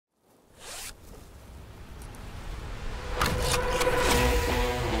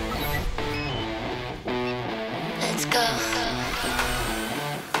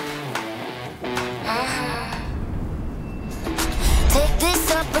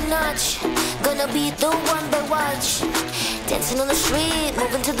notch. Gonna be the one they watch. Dancing on the street,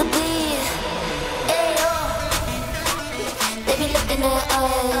 moving to the beat. Ayo, they be looking at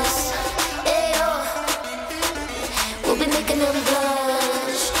us. Ayo, we'll be making them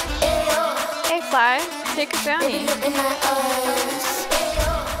blush. Ayo, Hey, Fly, take a they be journey. looking at us.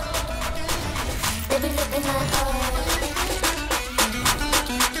 Ayo, they be looking at us.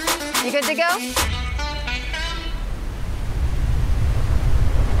 You good to go?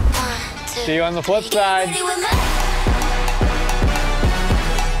 See you on the flip side. Get ready with me.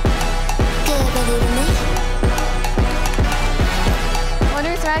 Get ready with me.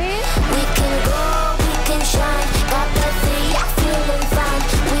 Wonders ready? We can go, we can shine. Got that feet, feeling fine.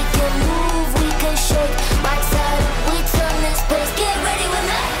 We can move, we can shake. Right side up, we turn this place. Get ready with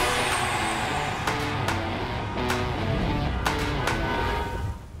me.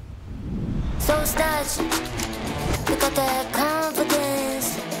 So snatched, we got that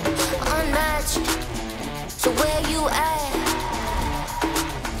confidence, unmatched. So where you at?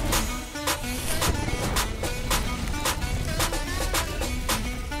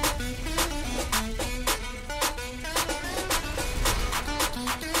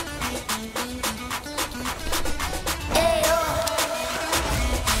 Ayo,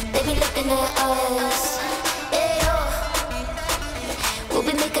 they be looking at us. Ayo, we'll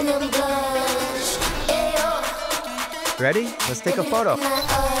be making them blush. Ayo, Ready? Let's take a photo. looking at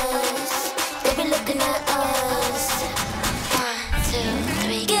us. They be looking at us. 1, 2,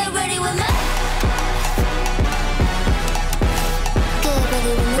 3. Get ready with me. Get ready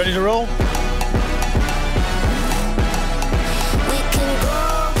with me. Ready to roll? We can go,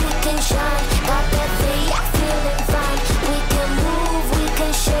 we can shine. Got that feet, feeling fine. We can move, we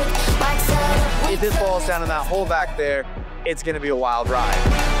can shake. Right side up, we If this turn falls down in that hole back there, it's gonna be a wild ride.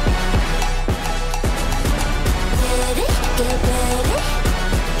 Ready, get ready.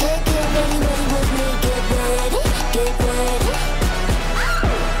 Get ready with me.